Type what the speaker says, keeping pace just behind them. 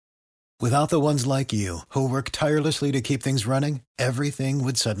Without the ones like you, who work tirelessly to keep things running, everything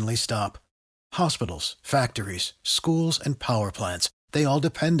would suddenly stop. Hospitals, factories, schools, and power plants, they all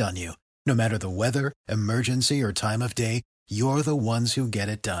depend on you. No matter the weather, emergency, or time of day, you're the ones who get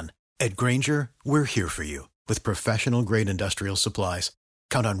it done. At Grainger, we're here for you with professional-grade industrial supplies.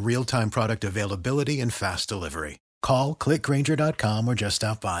 Count on real-time product availability and fast delivery. Call, click Grainger.com, or just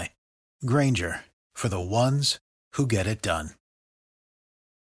stop by. Grainger, for the ones who get it done.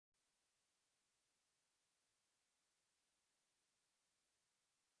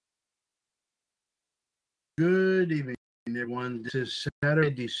 Good evening, everyone. This is Saturday,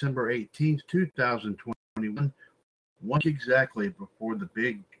 December 18th, 2021, 1 week exactly before the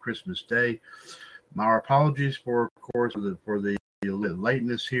big Christmas day. My apologies for the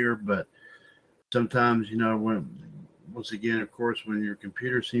lateness here, but sometimes, once again, of course, when your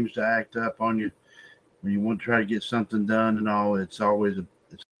computer seems to act up on you, when you want to try to get something done and all, it's just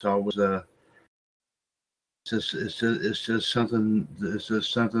something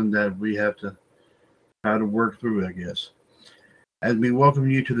that we have to try to work through, I guess. As we welcome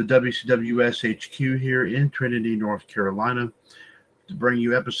you to the WCWUS HQ here in Trinity, North Carolina, to bring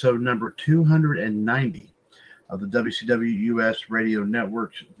you episode number 290 of the WCWUS Radio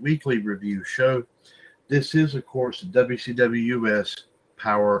Network's weekly review show. This is, of course, the WCWUS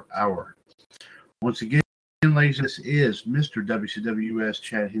Power Hour. Once again, ladies, this is Mr. WCWUS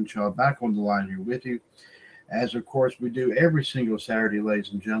Chad Henshaw back on the line here with you. As, of course, we do every single Saturday,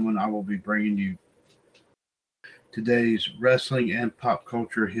 ladies and gentlemen, I will be bringing you today's wrestling and pop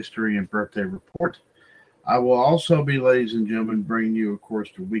culture history and birthday report. I will also be, ladies and gentlemen, bringing you, of course,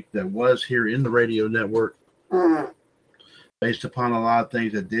 the week that was here in the radio network, based upon a lot of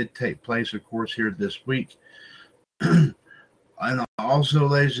things that did take place, of course, here this week. And also,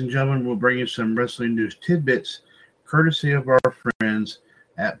 ladies and gentlemen, we'll bring you some wrestling news tidbits, courtesy of our friends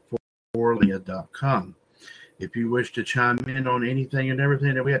at forlia.com. If you wish to chime in on anything and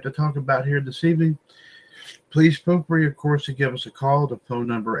everything that we have to talk about here this evening, please feel free, of course, to give us a call. The phone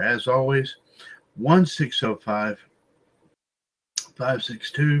number, as always,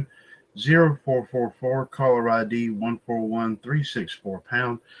 1-605-562-0444, caller ID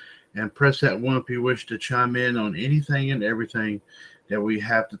 141364#, and press that 1 if you wish to chime in on anything and everything that we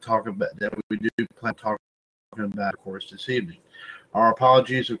have to talk about, that we do plan talking about, of course, this evening. Our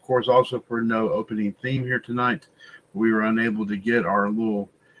apologies, of course, also for no opening theme here tonight. We were unable to get our little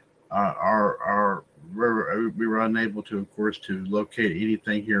we were unable to, of course, to locate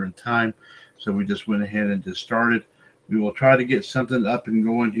anything here in time, so we just went ahead and just started. We will try to get something up and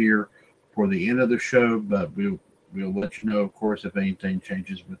going here for the end of the show, but we'll let you know, of course, if anything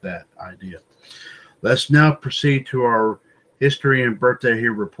changes with that idea. Let's now proceed to our history and birthday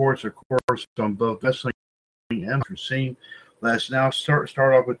here reports, of course, on both wrestling and scene. Let's now start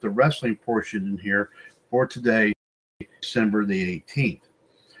off with the wrestling portion in here for today, December the 18th.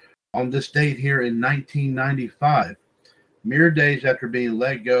 On this date here in 1995, mere days after being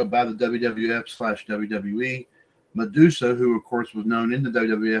let go by the WWF/WWE, Medusa, who of course was known in the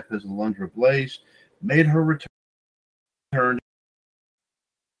WWF as Alundra Blaze, made her return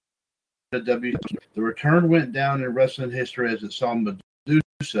to WWE. The return went down in wrestling history as it saw Medusa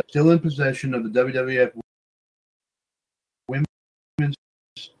still in possession of the WWF Women's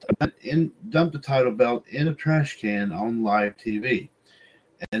dumped the title belt in a trash can on live TV.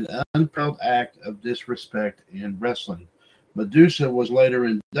 An unproud act of disrespect in wrestling. Medusa was later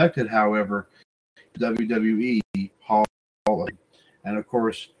inducted, however, to WWE Hall of Fame. And of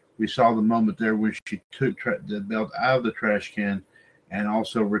course, we saw the moment there when she took the belt out of the trash can and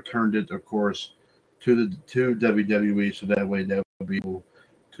also returned it, of course, to WWE. So that way they will be able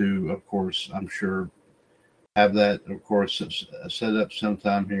to, of course, I'm sure, have that, of course, set up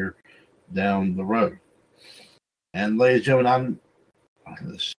sometime here down the road. And ladies and gentlemen,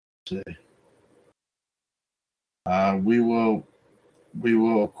 let's see. We will,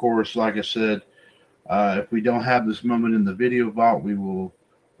 of course, like I said, if we don't have this moment in the video vault, we will,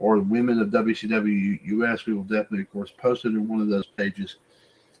 or the women of WCWUS, we will definitely, of course, post it in one of those pages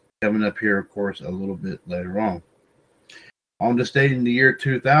coming up here, of course, a little bit later on. On this date in the year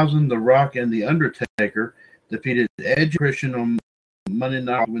 2000, The Rock and The Undertaker defeated Edge and Christian on Monday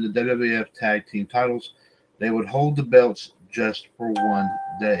night with the WWF Tag Team titles. They would hold the belts just for one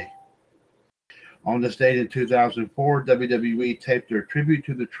day. On this date in 2004, WWE taped their Tribute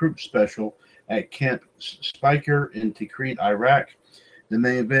to the Troops special at Camp Speicher in Tikrit, Iraq. The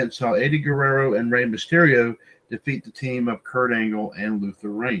main event saw Eddie Guerrero and Rey Mysterio defeat the team of Kurt Angle and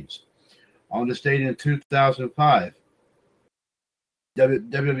Luther Reigns. On this date in 2005,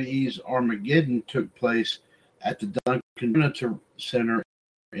 WWE's Armageddon took place at the Duncan Center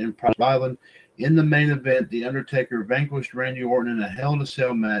in Private Island. In the main event, The Undertaker vanquished Randy Orton in a Hell in a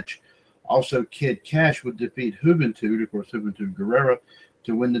Cell match. Also, Kid Cash would defeat Juventud, of course, Juventud Guerrera,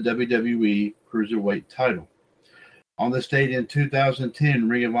 to win the WWE Cruiserweight title. On this date in 2010,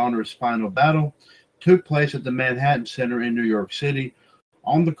 Ring of Honor's final battle took place at the Manhattan Center in New York City.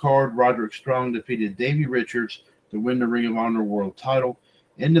 On the card, Roderick Strong defeated Davey Richards to win the Ring of Honor World title.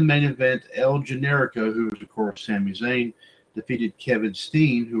 In the main event, El Generico, who is, of course, Sami Zayn, defeated Kevin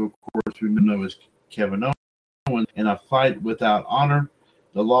Steen, who, of course, we know as Kevin Owens, in a fight without honor.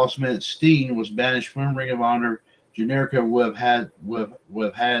 The loss meant Steen was banished from Ring of Honor. Generico would have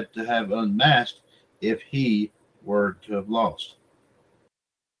had to have unmasked if he were to have lost.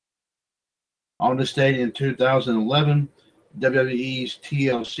 On this date in 2011, WWE's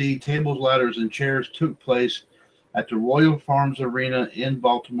TLC Tables, Ladders, and Chairs took place at the Royal Farms Arena in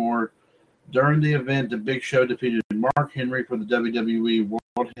Baltimore. During the event, The Big Show defeated Mark Henry for the WWE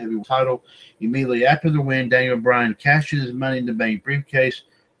World Heavyweight title. Immediately after the win, Daniel Bryan cashed in his Money in the Bank briefcase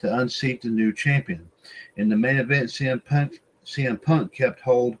to unseat the new champion. In the main event, CM Punk kept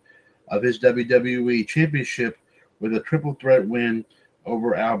hold of his WWE Championship with a triple threat win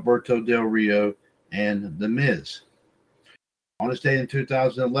over Alberto Del Rio and The Miz. On this date in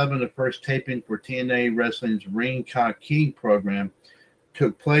 2011, the first taping for TNA Wrestling's Ring Ka King program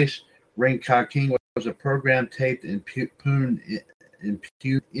took place. Ring Ka King was a program taped in Pune,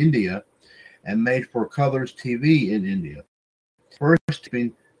 India, and made for Colors TV in India. First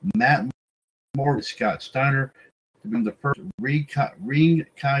taping, Matt Morgan, Scott Steiner, to be the first Ring Ka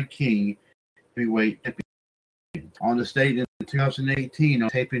King heavyweight champion. On this date in 2018, on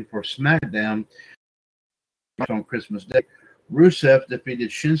taping for SmackDown on Christmas Day, Rusev defeated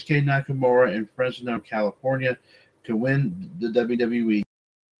Shinsuke Nakamura in Fresno, California, to win the WWE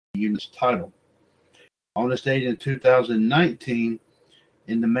Universe title. On this date in 2019,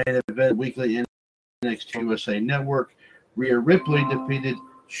 in the main event weekly NXT USA Network, Rhea Ripley defeated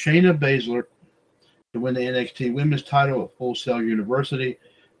Shayna Baszler to win the NXT Women's title at Full Sail University.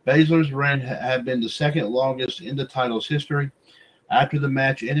 Baszler's reign had been the second longest in the title's history. After the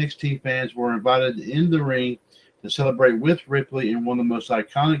match, NXT fans were invited in the ring to celebrate with Ripley in one of the most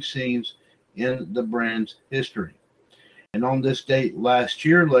iconic scenes in the brand's history. And on this date last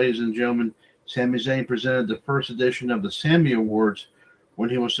year, ladies and gentlemen, Sami Zayn presented the first edition of the Sammy Awards when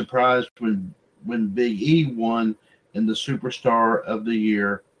he was surprised when Big E won in the Superstar of the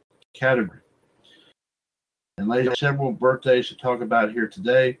Year category. And ladies, several birthdays to talk about here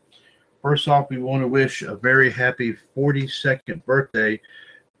today. First off, we want to wish a very happy 42nd birthday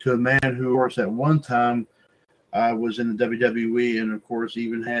to a man who, of course, at one time was in the WWE and, of course,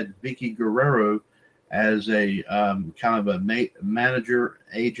 even had Vicky Guerrero as a kind of a manager,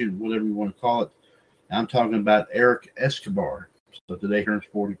 agent, whatever you want to call it. I'm talking about Eric Escobar. So today he turns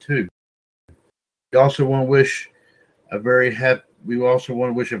 42. We also want to wish a very happy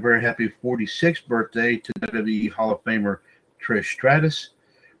 46th birthday to WWE Hall of Famer Trish Stratus.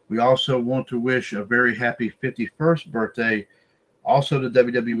 We also want to wish a very happy 51st birthday also to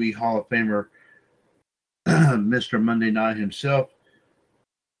WWE Hall of Famer Mr. Monday Night himself,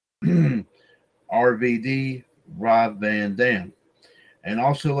 RVD, Rob Van Dam. And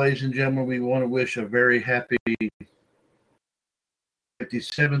also, ladies and gentlemen, we want to wish a very happy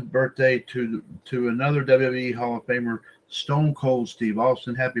 57th birthday to another WWE Hall of Famer, Stone Cold Steve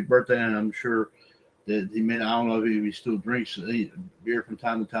Austin. Happy birthday, and I'm sure that I don't know if he still drinks beer from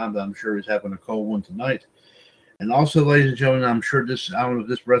time to time, but I'm sure he's having a cold one tonight. And also, ladies and gentlemen, I'm sure I don't know if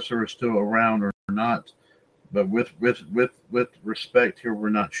this wrestler is still around or not, but with respect here, we're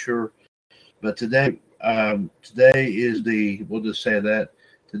not sure. But today is the, we'll just say that,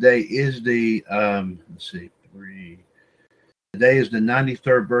 today is the, today is the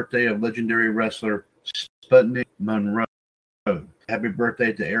 93rd birthday of legendary wrestler Sputnik Monroe. Happy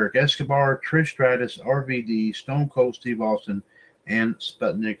birthday to Eric Escobar, Trish Stratus, RVD, Stone Cold Steve Austin, and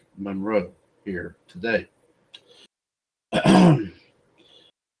Sputnik Monroe here today.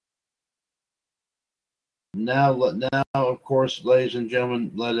 Now, of course, ladies and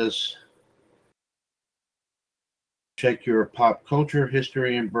gentlemen, let us check your pop culture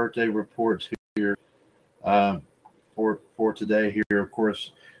history and birthday reports here for today here, of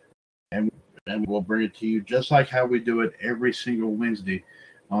course, and we'll bring it to you just like how we do it every single Wednesday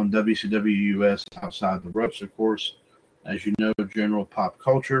on WCWUS Outside the Ropes, of course, as you know, general pop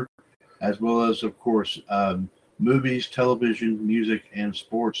culture, as well as, of course, movies, television, music, and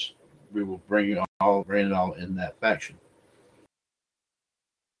sports. We will bring it all in that faction.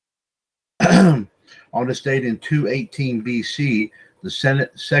 On this date in 218 BC, the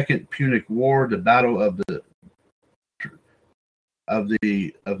Second Punic War, the Battle of the of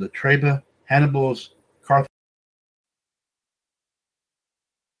the Treba, Hannibal's Carthaginian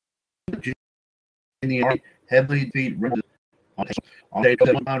army heavily defeated on day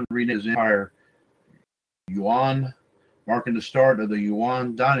renamed his empire Yuan, marking the start of the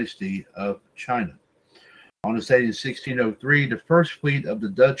Yuan dynasty of China. On this date in 1603, the first fleet of the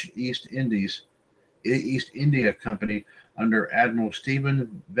Dutch East India Company under Admiral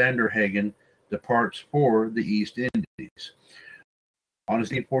Stephen van der Hagen departs for the East Indies. On this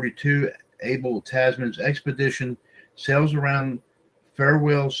date 42, Abel Tasman's expedition sails around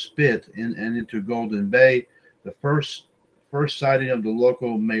Farewell Spit and into Golden Bay, the first sighting of the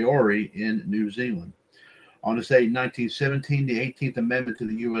local Maori in New Zealand. On this date in 1917, the 18th Amendment to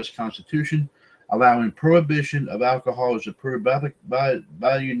the U.S. Constitution, allowing prohibition of alcohol, is approved by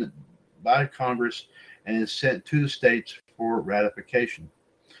Congress and is sent to the states for ratification.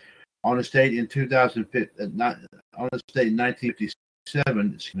 On this date in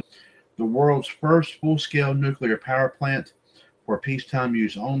 1957, the world's first full-scale nuclear power plant for peacetime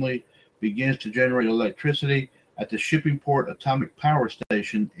use only begins to generate electricity at the Shippingport Atomic Power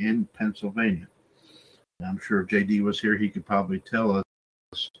Station in Pennsylvania. And I'm sure if JD was here, he could probably tell us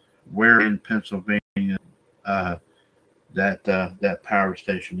where in Pennsylvania that power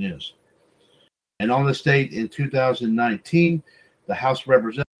station is. And on this date in 2019, the House of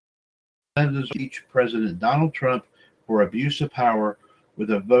Representatives impeached President Donald Trump for abuse of power with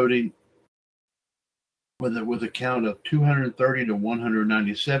a voting with a count of 230 to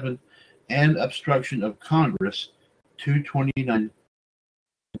 197 and obstruction of Congress 229-98.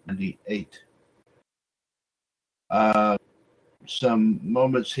 Some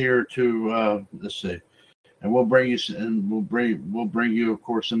moments here to let's see, and we'll bring you, of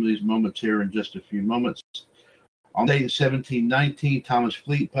course, some of these moments here in just a few moments. On the date of 1719, Thomas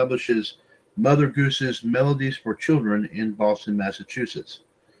Fleet publishes Mother Goose's Melodies for Children in Boston, Massachusetts.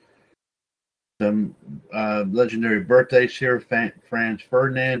 Some legendary birthdays here. Franz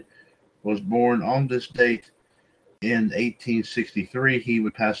Ferdinand was born on this date in 1863. He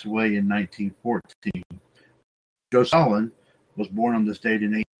would pass away in 1914. Joe Stalin was born on this date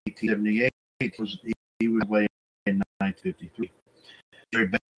in 1878. He would away in 1953. Jerry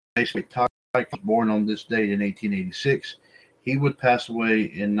Baseway was born on this date in 1886. He would pass away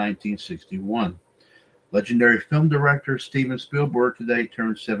in 1961. Legendary film director Steven Spielberg today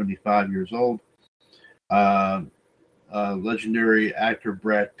turns 75 years old. Legendary actor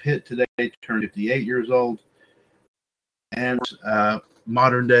Brad Pitt today turned 58 years old. And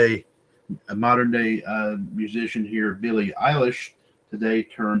modern day musician here, Billie Eilish, today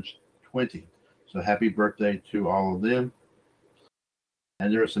turns 20. So happy birthday to all of them.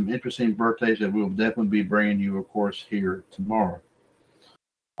 And there are some interesting birthdays that we'll definitely be bringing you, of course, here tomorrow.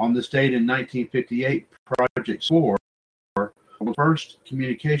 On this date in 1958, Project SOAR, the first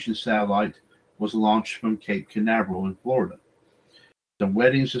communication satellite, was launched from Cape Canaveral in Florida. Some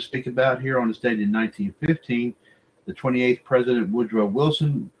weddings to speak about here. On this date in 1915, the 28th President Woodrow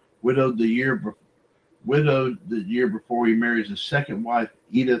Wilson widowed the year before he marries his second wife,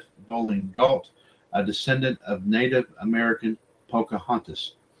 Edith Bowling Galt, a descendant of Native American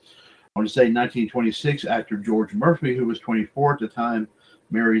Pocahontas. On this date in 1926, actor George Murphy, who was 24 at the time,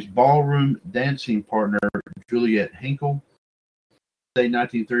 marries ballroom dancing partner Juliet Hinkle. In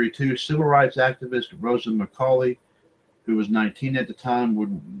 1932, civil rights activist Rosa McCauley, who was 19 at the time,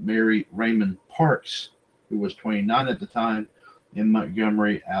 would marry Raymond Parks, who was 29 at the time, in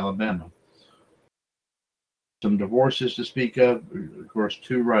Montgomery, Alabama. Some divorces to speak of course,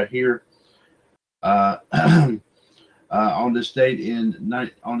 two right here. On this date in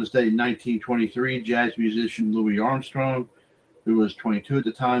 1923, jazz musician Louis Armstrong, who was 22 at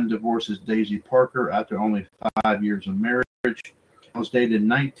the time, divorces Daisy Parker after only 5 years of marriage. On this date in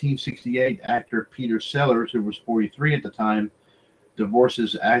 1968, actor Peter Sellers, who was 43 at the time,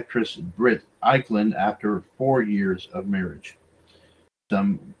 divorces actress Britt Eklund after 4 years of marriage.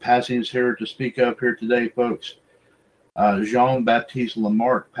 Some passings here to speak of here today, folks. Jean-Baptiste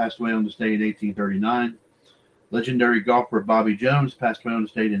Lamarck passed away on this date in 1839. Legendary golfer Bobby Jones passed away on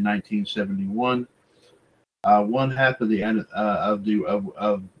this date in 1971. One half of the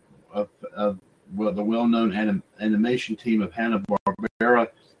the well-known animation team of Hanna-Barbera,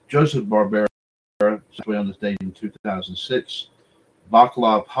 Joseph Barbera, passed away on this date in 2006.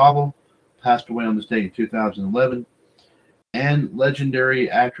 Vaclav Havel passed away on this date in 2011. And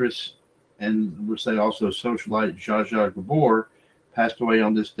legendary actress and we'll say also socialite Zsa Zsa Gabor passed away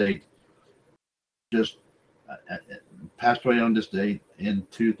on this date. Passed away on this date in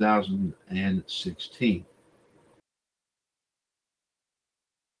 2016.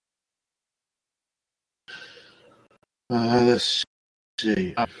 Let's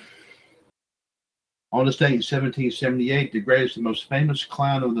see. On this date in 1778, the greatest and most famous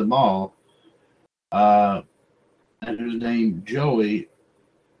clown of them all, and whose name Joey,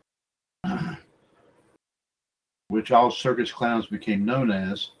 which all circus clowns became known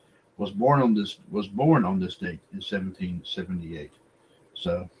as, was born on this date in 1778.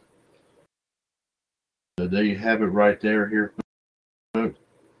 So there you have it right there here, folks.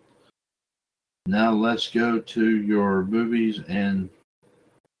 Now let's go to your movies and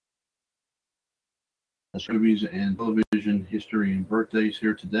television history and birthdays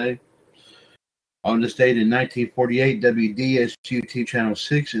here today. On this date in 1948, WDSUT Channel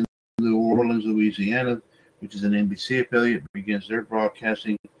 6 in New Orleans, Louisiana, which is an NBC affiliate, begins their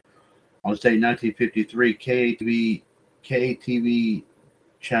broadcasting. On this date in 1953, KATV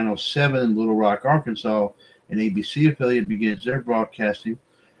Channel 7 in Little Rock, Arkansas, an ABC affiliate, begins their broadcasting.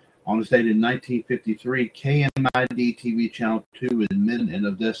 On this date in 1953, KMID TV Channel 2 in Minden and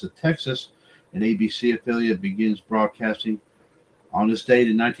Odessa, Texas, an ABC affiliate, begins broadcasting. On this date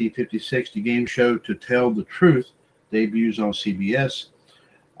in 1956, the game show To Tell the Truth debuts on CBS.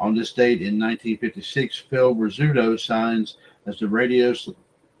 On this date in 1956, Phil Rizzuto signs as the radio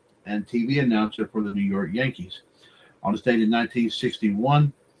and TV announcer for the New York Yankees. On this date in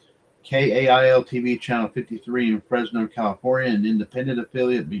 1961, KAIL TV Channel 53 in Fresno, California, an independent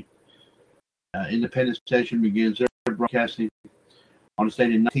affiliate, independent station, begins their broadcasting. On this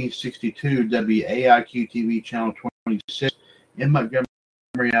date in 1962, WAIQ TV Channel 26 in Montgomery,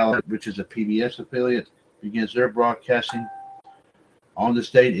 Alabama, which is a PBS affiliate, begins their broadcasting. On this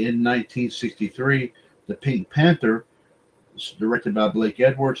date in 1963, The Pink Panther, directed by Blake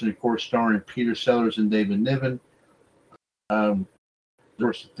Edwards and of course starring Peter Sellers and David Niven, was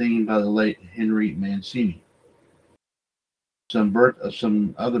themed by the late Henry Mancini. Some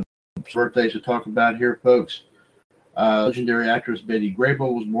other birthdays to talk about here, folks. Legendary actress Betty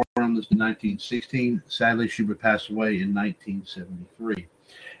Grable was born on this in 1916. Sadly, she would pass away in 1973.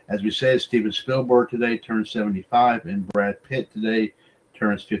 As we said, Steven Spielberg today turns 75, and Brad Pitt today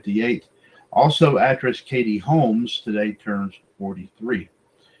turns 58. Also, actress Katie Holmes today turns 43.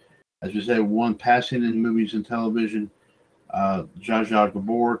 As we said, one passing in movies and television, Zsa Zsa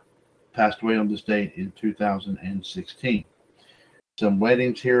Gabor passed away on this date in 2016. Some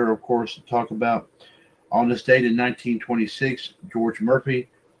weddings here, of course, to talk about. On this date in 1926, George Murphy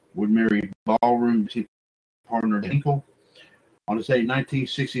would marry ballroom partner Hinkle. On this date in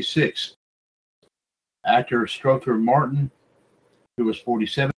 1966, actor Strother Martin, who was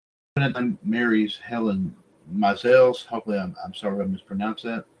 47 at the time, marries Helen Mizelles. Hopefully, I'm sorry if I mispronounced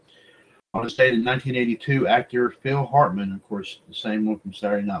that. On this date in 1982, actor Phil Hartman, of course, the same one from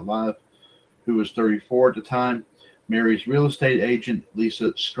Saturday Night Live, who was 34 at the time, marries real estate agent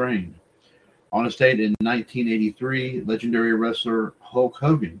Lisa Strain. On this date in 1983, legendary wrestler Hulk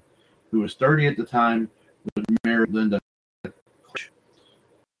Hogan, who was 30 at the time, would marry Linda.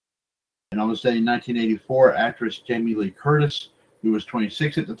 And on this date in 1984, actress Jamie Lee Curtis, who was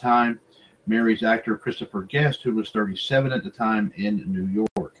 26 at the time, marries actor Christopher Guest, who was 37 at the time, in New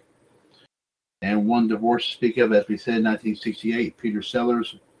York. And one divorce to speak of, as we said, in 1968, Peter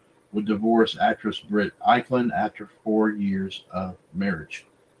Sellers would divorce actress Britt Eklund after 4 years of marriage.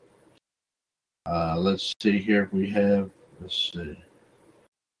 Let's see here if we have, let's see.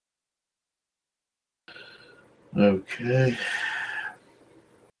 Okay.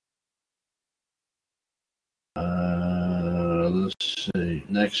 Let's see.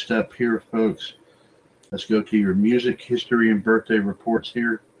 Next up here, folks, let's go to your music history and birthday reports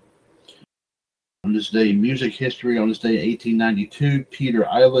here. On this day, music history, on this day, 1892, Peter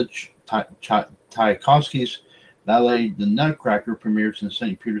Ilyich Tchaikovsky's ballet The Nutcracker premieres in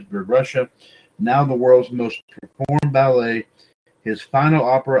St. Petersburg, Russia. Now the world's most performed ballet, his final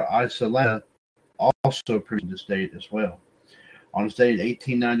opera, Isolana, also premiered this date as well. On this date,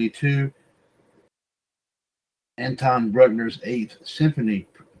 1892, Anton Bruckner's 8th Symphony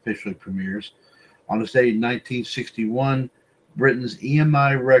officially premieres. On this date, 1961, Britain's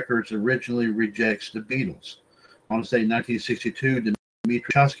EMI Records originally rejects the Beatles. On this date, 1962, Dmitri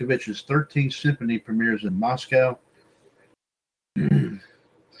Shostakovich's 13th Symphony premieres in Moscow.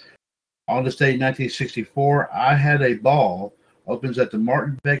 On this date, 1964, I Had a Ball opens at the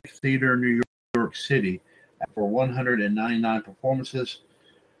Martin Beck Theater in New York City for 199 performances.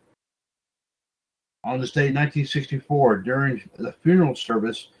 On this date, 1964, during the funeral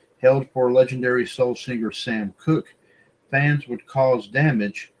service held for legendary soul singer Sam Cooke, fans would cause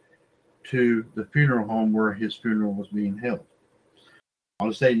damage to the funeral home where his funeral was being held. On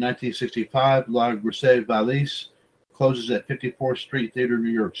this date, 1965, La Grosse Valise closes at 54th Street Theater, New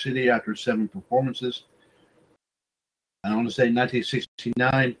York City after 7 performances. And on this day,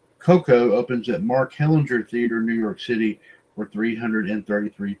 1969, Coco opens at Mark Hellinger Theater, New York City, for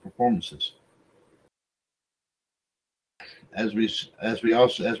 333 performances. As we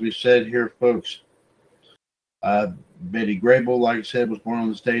said here, folks, Betty Grable, like I said, was born on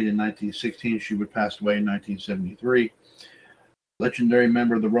this date in 1916. She would pass away in 1973. Legendary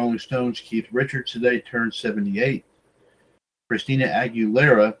member of the Rolling Stones, Keith Richards, today turns 78. Christina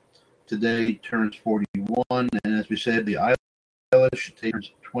Aguilera today turns 41, and as we said, the Eilish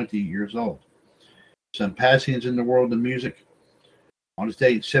turns 20 years old. Some passings in the world of music. On this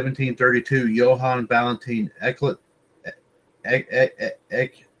date, 1732, Johann Valentin Eckelt,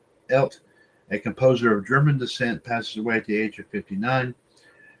 a composer of German descent, passes away at the age of 59.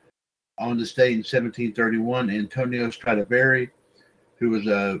 On this date in 1731, Antonio Stradivari, who was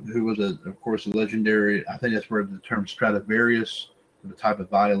of course a legendary. I think that's where the term Stradivarius, the type of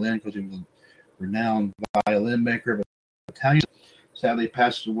violin, because he was a renowned violin maker of Italian, sadly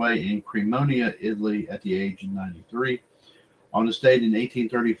passes away in Cremona, Italy, at the age of 93. On this date in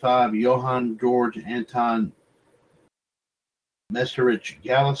 1835, Johann George Anton Messerich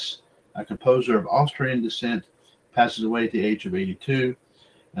Gallus, a composer of Austrian descent, passes away at the age of 82.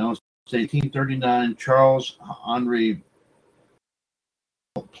 And on 1839, Charles Henri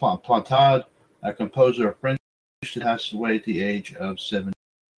Plantade, a composer of French, passes away at the age of 75.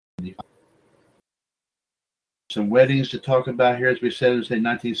 Some weddings to talk about here, as we said, in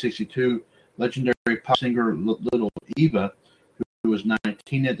 1962, legendary pop singer Little Eva, who was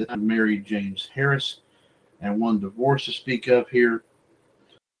 19 at the time, married James Harris, and one divorce to speak of here.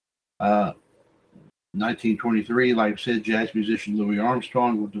 1923, like I said, jazz musician Louis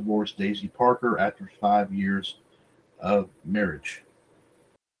Armstrong would divorce Daisy Parker after 5 years of marriage.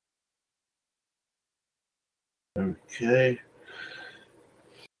 Okay.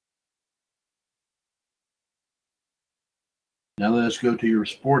 Now let's go to your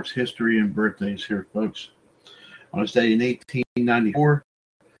sports history and birthdays here, folks. On this day in 1894,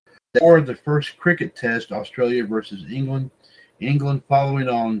 or the first cricket test, Australia versus England. England following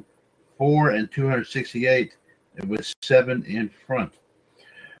on 4 and 268, it was 7 in front.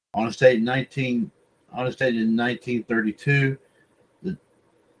 On this date in 1932, the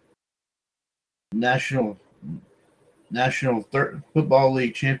National Football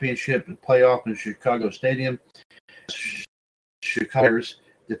League Championship playoff in Chicago Stadium. Chicago's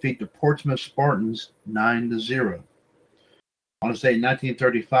defeat the Portsmouth Spartans 9-0. On this day in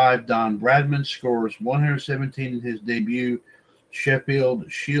 1935, Don Bradman scores 117 in his debut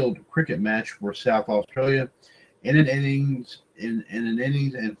Sheffield Shield cricket match for South Australia in an innings and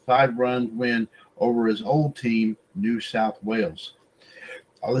 5-run win over his old team, New South Wales.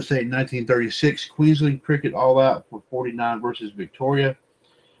 On this day in 1936, Queensland cricket all out for 49 versus Victoria.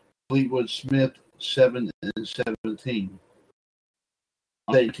 Fleetwood Smith 7-17.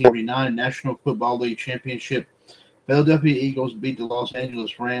 On 1949, National Football League Championship, Philadelphia Eagles beat the Los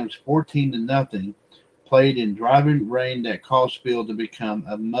Angeles Rams 14-0. Played in driving rain that caused field to become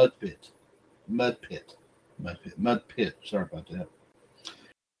a mud pit. Sorry about that.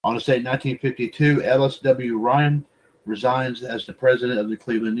 On this date, 1952, Ellis W. Ryan resigns as the president of the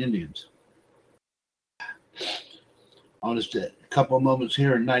Cleveland Indians. On this day, a couple of moments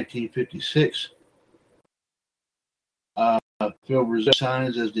here in 1956, Phil Rizzo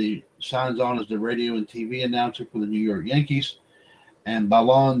signs on as the radio and TV announcer for the New York Yankees. And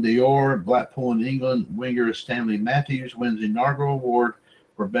Ballon d'Or, Blackpool and England winger Stanley Matthews wins the inaugural award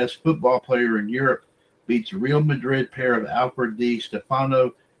for best football player in Europe, beats Real Madrid pair of Alfred Di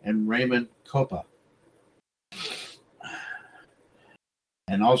Stefano and Raymond Kopa.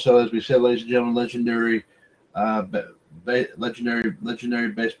 And also, as we said, ladies and gentlemen, legendary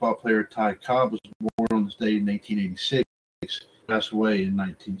baseball player Ty Cobb was born on this day in 1886, passed away in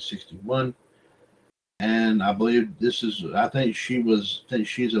 1961. And I believe she's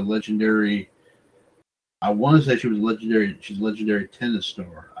a legendary, I want to say she's a legendary tennis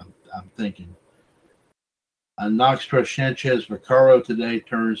star, I'm thinking. Knox Sanchez Vaccaro today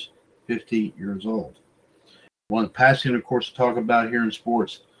turns 50 years old. One passing, of course, to talk about here in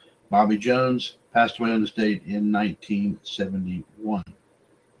sports, Bobby Jones passed away on this date in 1971.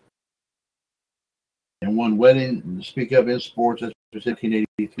 And one wedding to speak of in sports, that's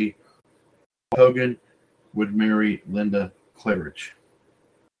 1983, Hogan would marry Linda Claridge.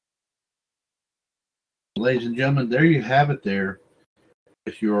 Ladies and gentlemen, there you have it there.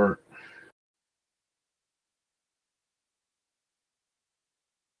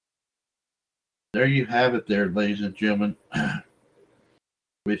 There you have it there, ladies and gentlemen,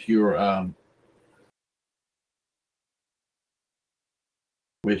 with your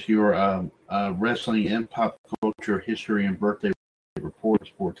wrestling and pop culture history, and birthday reports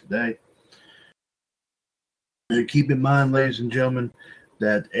for today. And keep in mind, ladies and gentlemen,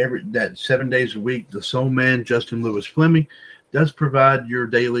 that 7 days a week, the Soul Man, Justin Lewis Fleming, does provide your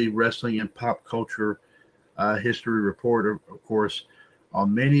daily wrestling and pop culture history report, of course,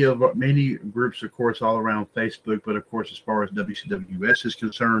 on many groups, of course, all around Facebook. But of course, as far as WCWUS is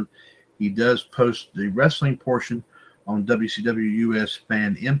concerned, he does post the wrestling portion on WCWUS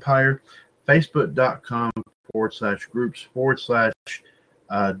Fan Empire,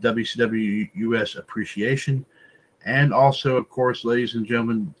 Facebook.com/groups/WCWUS Appreciation. And also, of course, ladies and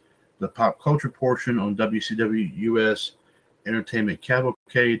gentlemen, the pop culture portion on WCWUS Entertainment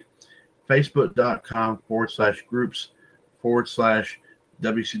Cavalcade,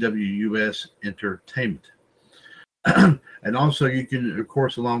 Facebook.com/groups/WCWUS Entertainment. And also, you can, of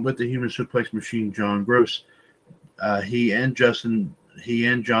course, along with the Human Suplex Machine, John Gross, he and John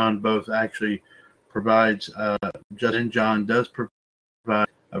both actually provides. John does provide,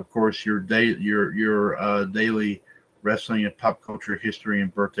 of course, your daily wrestling and pop culture history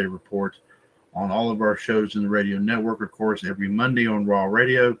and birthday report on all of our shows in the radio network. Of course, every Monday on Raw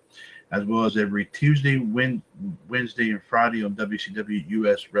Radio, as well as every Tuesday, Wednesday, and Friday on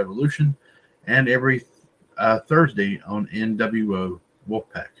WCWUS Revolution, and every Thursday on NWO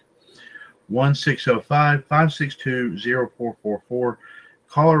Wolfpack. 1-605-562-0444,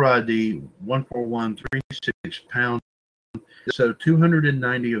 caller ID 14136#. So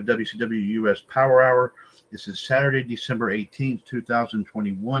 290 of WCWUS Power Hour. This is Saturday, December 18th,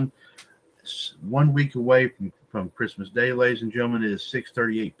 2021. 1 week away from Christmas Day, ladies and gentlemen. It is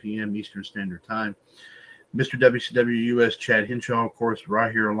 6:38 p.m. Eastern Standard Time. Mr. WCWUS Chad Henshaw, of course,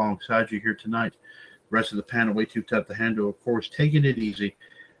 right here alongside you here tonight. The rest of the panel, way too tough to handle, of course, taking it easy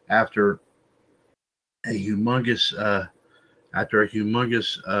after a humongous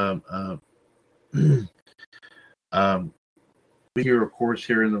we here, of course,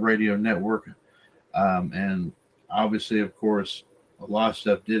 here in the radio network, and obviously, of course, a lot of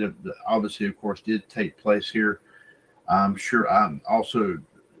stuff did take place here. I'm sure. I'm also,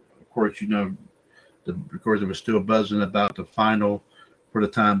 of course, of course, it was still buzzing about the final, for the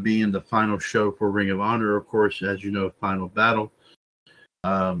time being, the final show for Ring of Honor. Of course, as you know, Final Battle.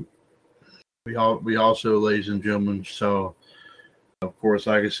 We also, ladies and gentlemen, saw, of course,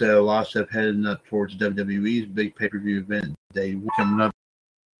 like I said, a lot of stuff heading up towards WWE's big pay-per-view event day coming up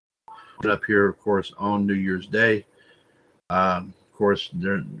here, of course, on New Year's Day. Of course,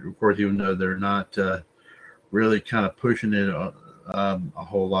 even though they're not really kind of pushing it a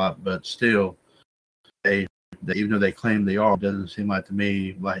whole lot, but still, even though they claim they are, it doesn't seem like to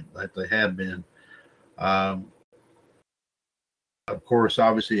me like they have been. Of course,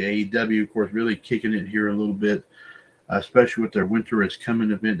 obviously AEW, of course, really kicking it here a little bit, especially with their Winter is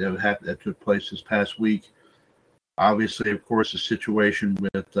Coming event that took place this past week. Obviously, of course, the situation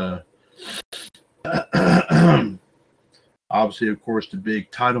with obviously, of course, the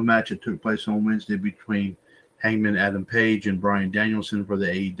big title match that took place on Wednesday between Hangman Adam Page and Bryan Danielson for the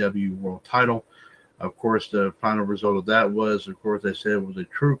AEW World Title. Of course, the final result of that was, of course, they said it was a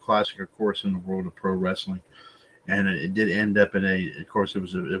true classic, of course, in the world of pro wrestling. And it did end up in it was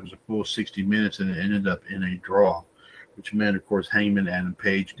a full 60 minutes, and it ended up in a draw, which meant, of course, Hangman Adam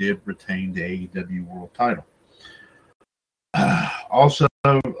Page did retain the AEW World Title. Also,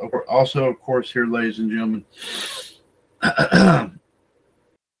 of course, here, ladies and gentlemen,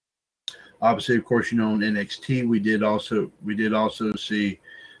 obviously, of course, on NXT, we did also see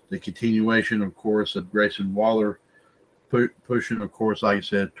the continuation, of course, of Grayson Waller pushing, of course, like I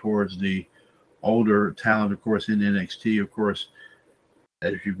said, towards the older talent, of course, in NXT. Of course,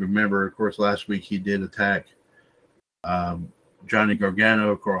 as you remember, of course, last week he did attack Johnny Gargano,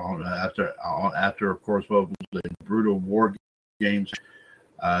 of course, after of course, what was the brutal War Games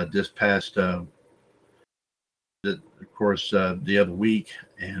this past, of course, the other week,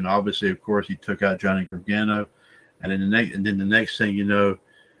 and obviously, of course, he took out Johnny Gargano, and then the next thing you know,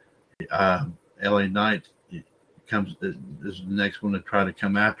 LA Knight is the next one to try to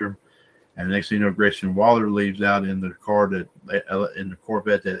come after him. And the next thing you know, Grayson Waller leaves out in the Corvette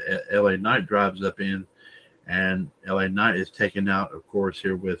that LA Knight drives up in, and LA Knight is taken out, of course,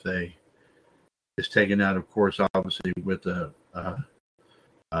 here obviously with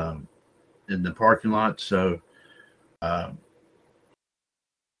in the parking lot. So, and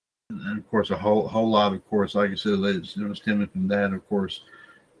of course, a whole lot, of course, like I said, stemming from that, of course,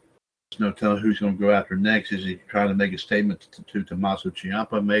 there's no telling who's going to go after next. Is he trying to make a statement to Tommaso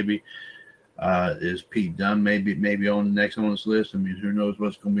Ciampa, maybe? Is Pete Dunne maybe on the next on this list? I mean, who knows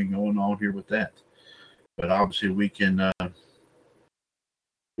what's going to be going on here with that? But obviously, we can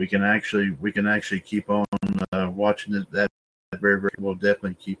we can actually keep on watching it. That very, very will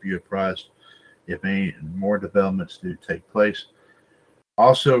definitely keep you apprised if any more developments do take place.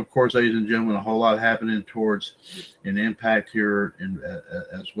 Also, of course, ladies and gentlemen, a whole lot happening towards an Impact here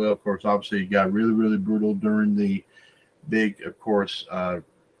as well. Of course, obviously, it got really, really brutal during the big, of course,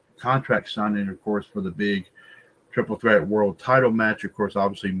 contract signing, of course, for the big triple threat world title match. Of course,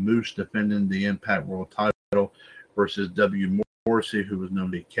 obviously, Moose defending the Impact world title versus W. Morrissey, who was known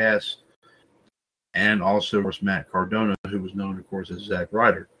to be Cass, and also, of course, Matt Cardona, who was known, of course, as Zack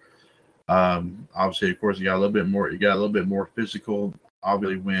Ryder. Obviously, of course, you got a little bit more physical.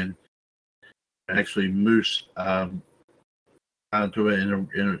 Obviously, when actually Moose, kind of to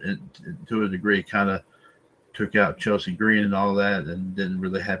a degree, kind of took out Chelsea Green and all that, and didn't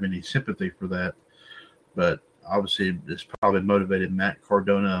really have any sympathy for that. But obviously, it's probably motivated Matt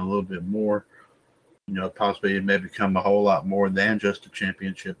Cardona a little bit more. Possibly it may become a whole lot more than just a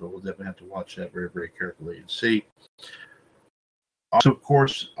championship, but we'll definitely have to watch that very, very carefully and see. Also, of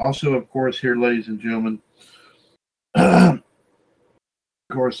course, here, ladies and gentlemen, of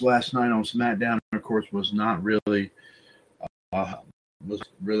course, last night on SmackDown, of course, was not really, to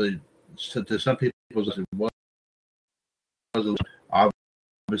some people, it was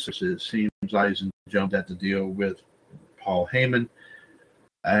obviously, it seems like he's jumped at the deal with Paul Heyman.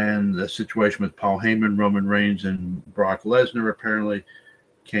 And the situation with Paul Heyman, Roman Reigns, and Brock Lesnar apparently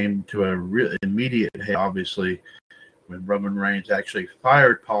came to a real immediate head, obviously, when Roman Reigns actually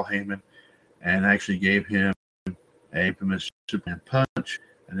fired Paul Heyman and actually gave him an infamous Superman punch.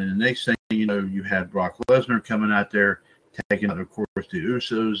 And then the next thing you know, you had Brock Lesnar coming out there, taking out, of course, the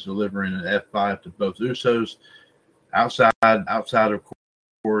Usos, delivering an F5 to both Usos, outside, of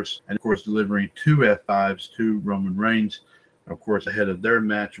course, and of course, delivering two F5s to Roman Reigns, of course, ahead of their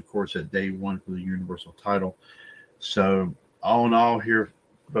match, of course, at day one for the Universal title. So, all in all here,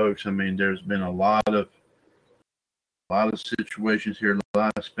 folks, I mean, there's been a lot of situations here, a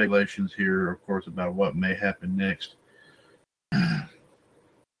lot of speculations here, of course, about what may happen next.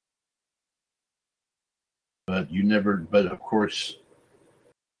 But of course,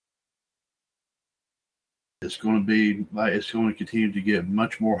 it's going to continue to get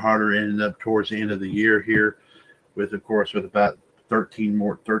much more harder, ending up towards the end of the year here, with about 13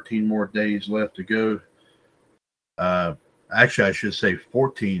 more days left to go. Actually, I should say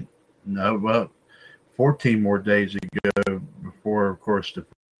 14. No, well, 14 more days to go before, of course, the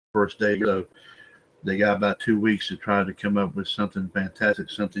first day. So they got about 2 weeks to try to come up with something fantastic,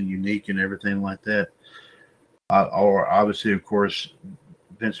 something unique, and everything like that. Or obviously, of course,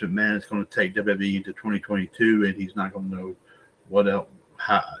 Vince McMahon is going to take WWE into 2022, and he's not going to know what else.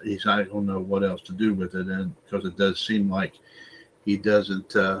 He's not going to know what else to do with it, and because it does seem like he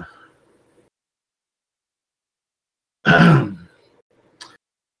doesn't.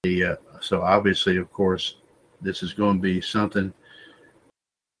 So obviously, of course, this is going to be something.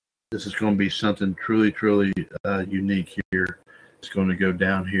 This is going to be something truly, truly unique here. It's going to go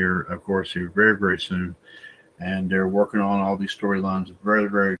down here, of course, here very, very soon. And they're working on all these storylines very,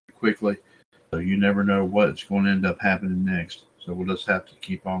 very quickly. So you never know what's going to end up happening next. So we'll just have to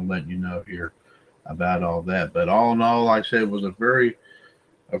keep on letting you know here about all that. But all in all, like I said, it was a very,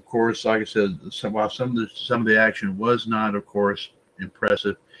 of course, like I said, while some of the action was not, of course,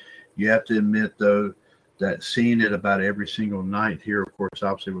 impressive, you have to admit, though, that seeing it about every single night here, of course,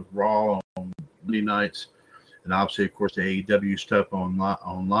 obviously with Raw on Monday nights, and obviously, of course, the AEW stuff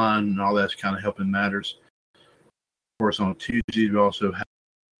online and all that's kind of helping matters. Of course, on Tuesday, we also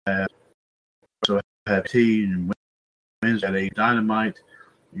have T, and Wednesday at a Dynamite.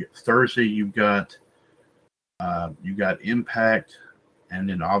 Thursday, you've got Impact, and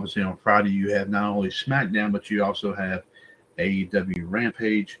then obviously on Friday you have not only SmackDown, but you also have AEW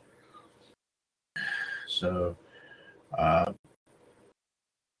Rampage. So, I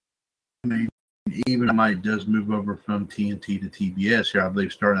mean, even Dynamite does move over from TNT to TBS here, I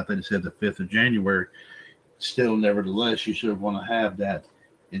believe, starting, I think it said the 5th of January. Still, nevertheless, you should want to have that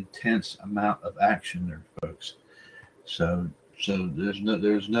intense amount of action there, folks. So there's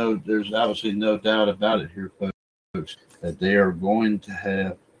obviously no doubt about it here, folks, that they are going to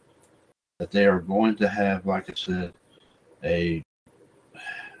have, like I said, they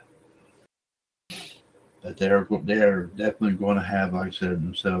are definitely going to have, like I said,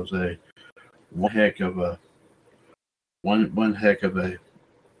 themselves one heck of a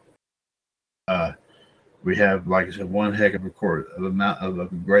we have, like I said, one heck of a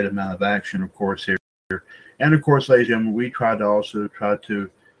great amount of action, of course, here. And of course, ladies and gentlemen, we try to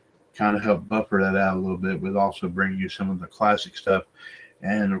kind of help buffer that out a little bit with also bringing you some of the classic stuff.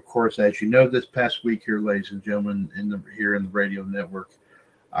 And of course, as you know, this past week here, ladies and gentlemen, here in the radio network,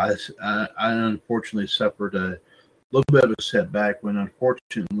 I unfortunately suffered a little bit of a setback when,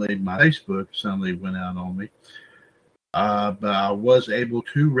 unfortunately, my Facebook suddenly went out on me. But I was able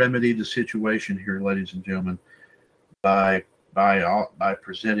to remedy the situation here, ladies and gentlemen, by by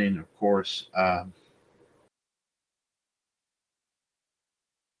presenting, of course,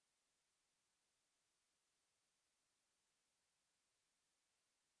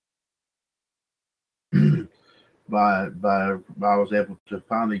 I was able to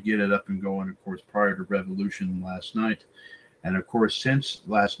finally get it up and going, of course, prior to Revolution last night. And of course, since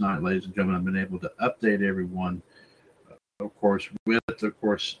last night, ladies and gentlemen, I've been able to update everyone, of course, with, of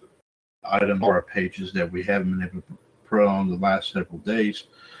course, items or pages that we haven't been able to put on the last several days.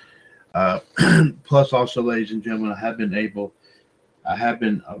 Plus, also, ladies and gentlemen, I have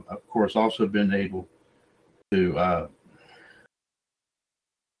been, of course, also been able to,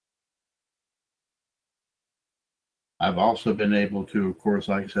 I've also been able to, of course,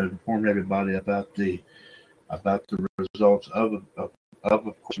 like I said, inform everybody about the results of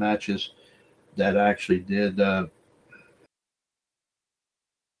course, matches that actually did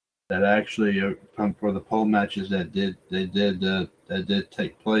come for the pole matches that did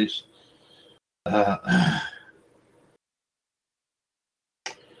take place.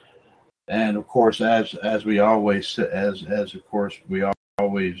 And of course, as we always as of course we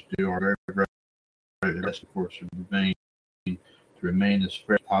always do, our very best, of course, to remain as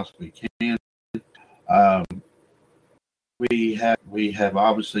fair as possibly can. Um, we have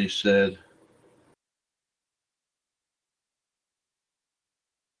obviously said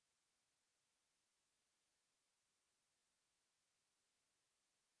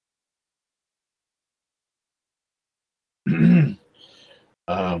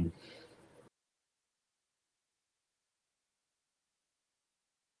um,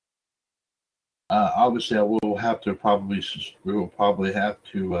 obviously we will probably have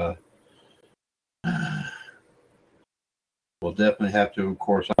to we'll definitely have to, of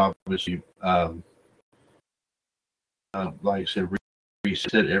course, obviously like I said,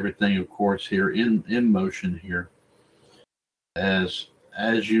 reset everything, of course, here in motion here. As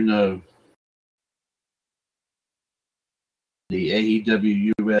you know, the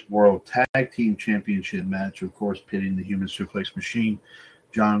AEWUS World Tag Team Championship match, of course, pitting the Human Suplex Machine,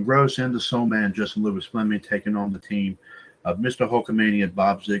 John Gross, and the Soul Man, Justin Lewis Fleming, taking on the team of Mr. Hulkamania,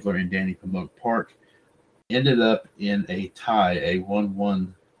 Bob Ziegler, and Danny Pamoke Park, ended up in a tie, a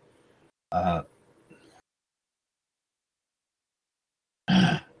 1-1.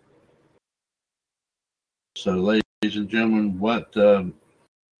 So, ladies and gentlemen,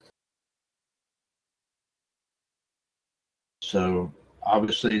 so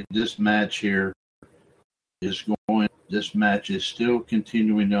obviously this match here this match is still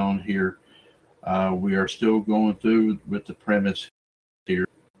continuing on here. We are still going through with the premise here.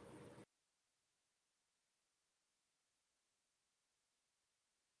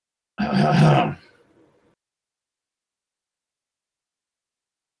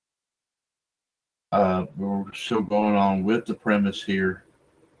 We're still going on with the premise here.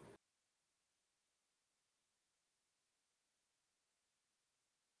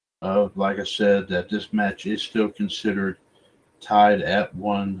 Like I said, that this match is still considered tied at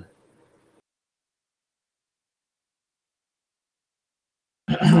 1.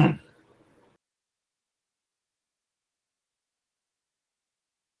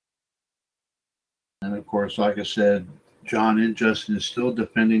 And of course, like I said, John and Justin is still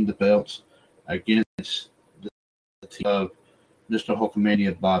defending the belts against the team of Mr.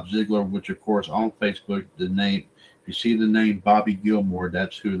 Hulkamania, Bob Ziegler, which, of course, on Facebook, if you see the name Bobby Gilmore,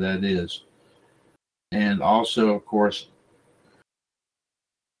 that's who that is. And also, of course,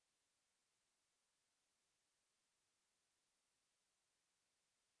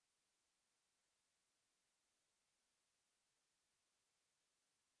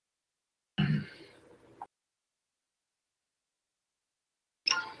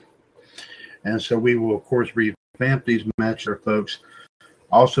 and so we will, of course, revamp these matches, folks.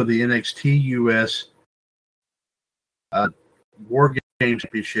 Also, the NXT US War Games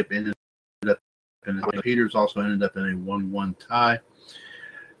Championship ended up Peters also ended up in a 1-1 tie.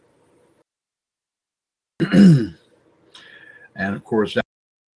 And of course,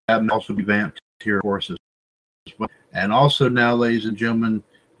 that will also be vamped here, of course, as well. And also now, ladies and gentlemen,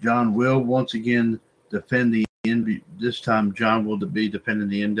 John will once again defend this time John will be defending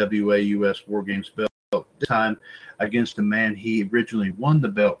the NWA US War Games belt, this time against the man he originally won the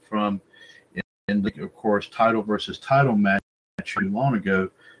belt from in the, of course, title versus title match too long ago,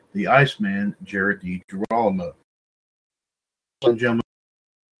 the Iceman, Jared DiGirolamo. Ladies and gentlemen,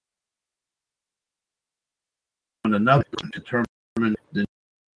 another determine the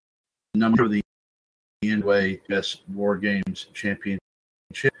number of the NWA War Games Championship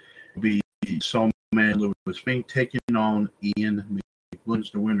will be Soulman Lewis Fink taking on Ian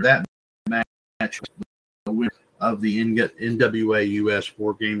McWilliams, the winner of that match, the winner of the NWA US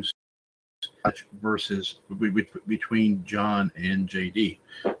War Games versus between John and JD.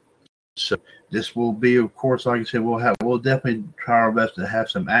 So this will be, of course, like I said, we'll definitely try our best to have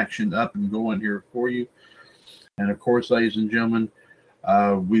some action up and going here for you. And of course, ladies and gentlemen,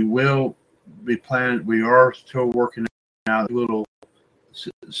 we will be planning. We are still working out little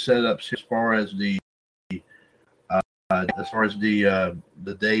setups as far as the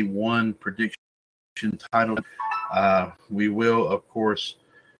day one prediction title. We will, of course,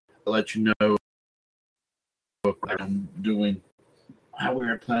 let you know what I'm doing, how we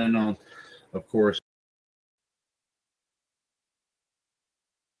are planning on, of course,